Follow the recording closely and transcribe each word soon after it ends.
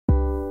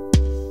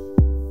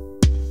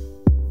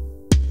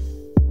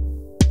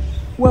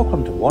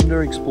Welcome to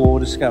Wander, Explore,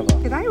 Discover.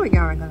 Today we're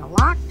going on a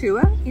LARC tour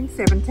in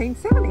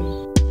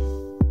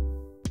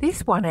 1770.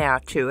 This 1 hour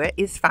tour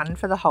is fun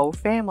for the whole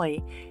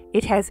family.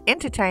 It has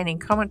entertaining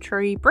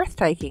commentary,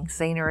 breathtaking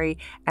scenery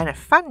and a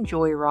fun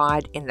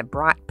joyride in the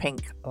bright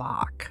pink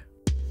LARC.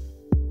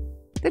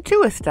 The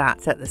tour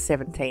starts at the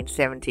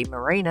 1770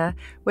 Marina,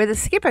 where the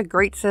skipper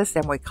greets us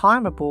and we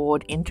climb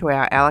aboard into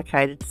our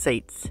allocated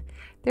seats.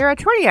 There are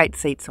 28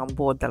 seats on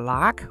board the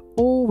LARC,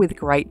 all with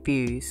great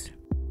views.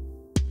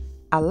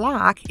 A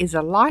LARC is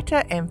a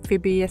lighter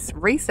amphibious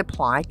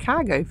resupply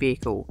cargo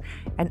vehicle,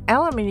 an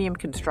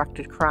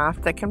aluminium-constructed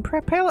craft that can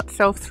propel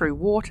itself through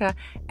water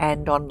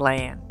and on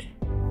land.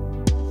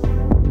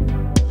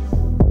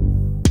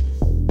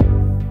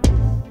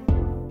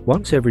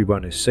 Once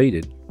everyone is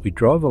seated, we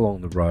drive along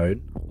the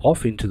road,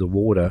 off into the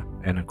water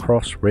and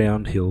across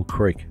Round Hill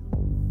Creek.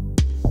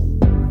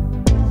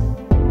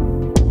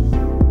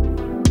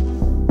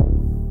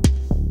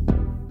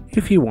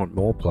 If you want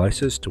more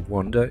places to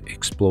wander,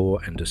 explore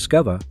and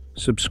discover,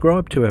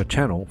 subscribe to our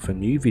channel for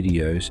new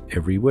videos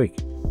every week.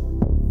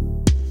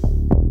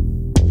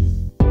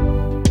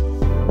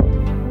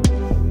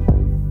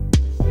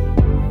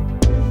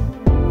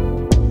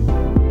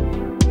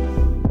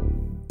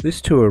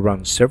 This tour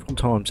runs several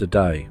times a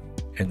day,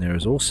 and there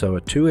is also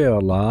a 2-hour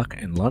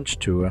LARC and lunch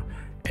tour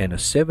and a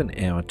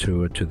 7-hour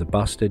tour to the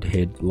Bustard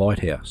Head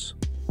Lighthouse.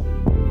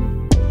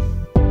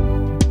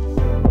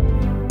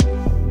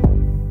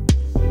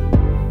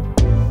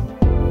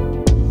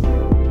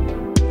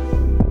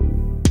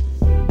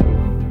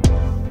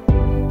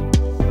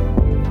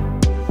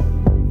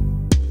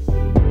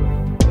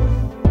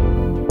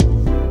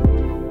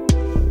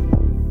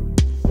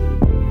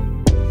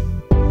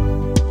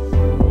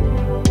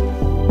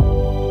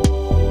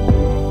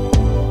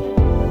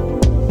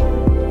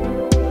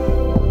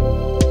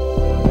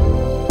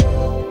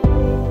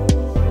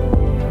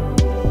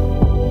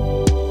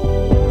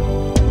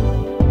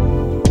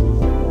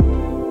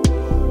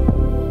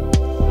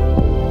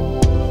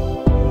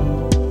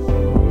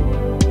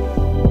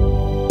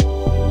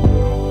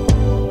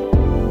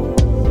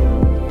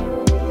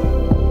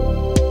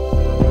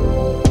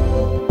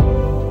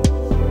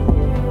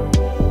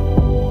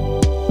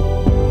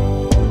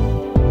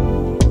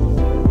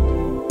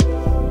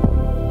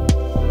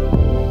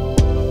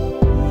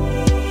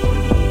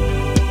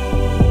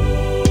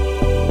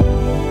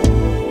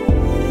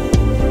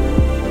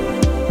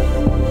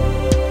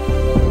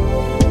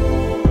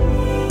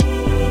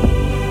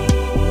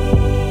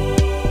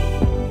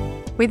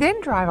 We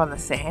then drive on the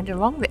sand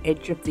along the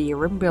edge of the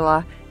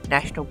Yirrimbilla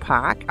National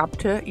Park up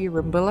to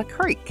Yirrimbilla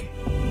Creek.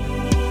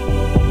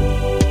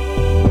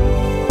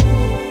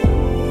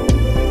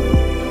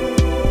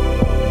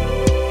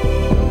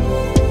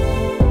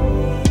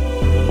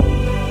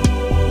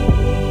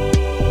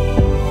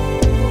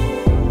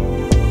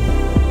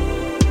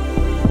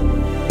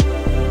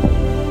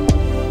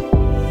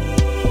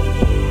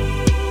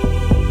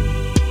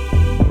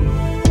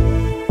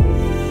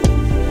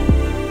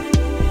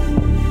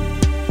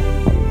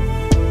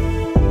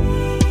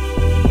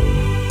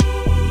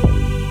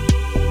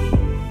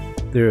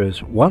 There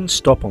is one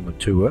stop on the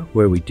tour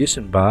where we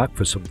disembark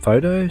for some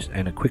photos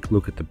and a quick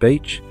look at the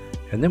beach,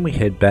 and then we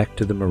head back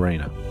to the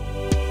marina.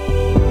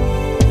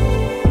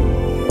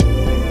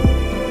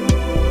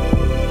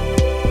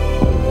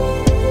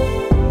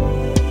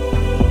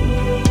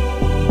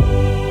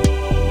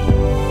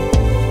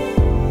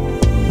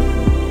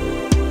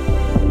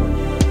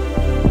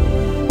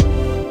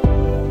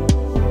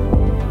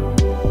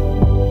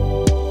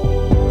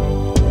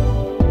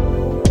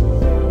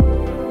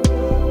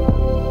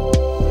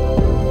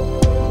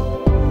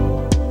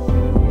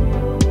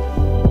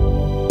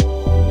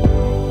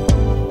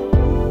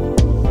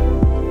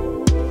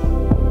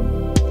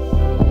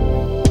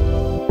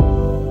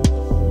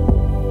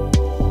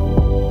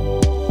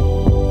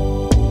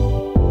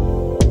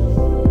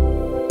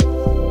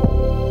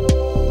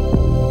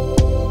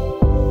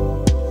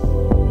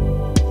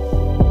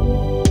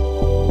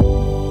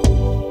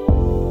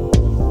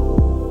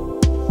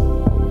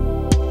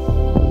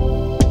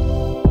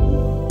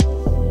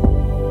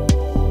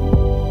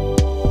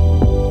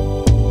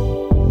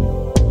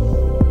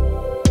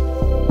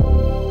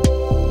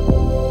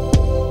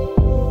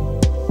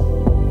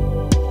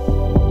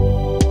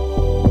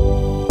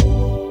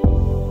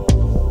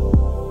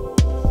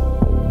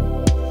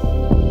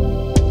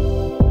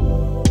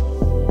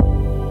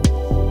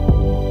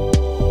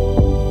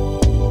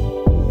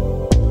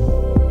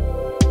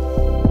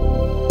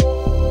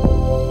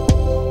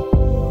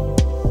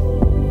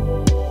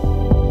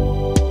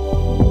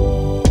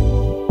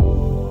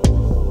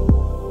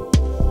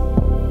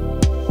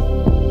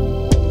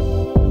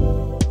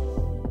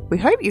 We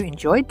hope you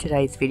enjoyed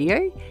today's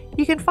video.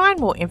 You can find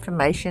more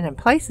information and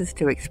places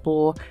to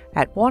explore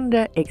at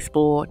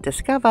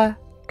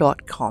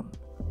wanderexplorediscover.com.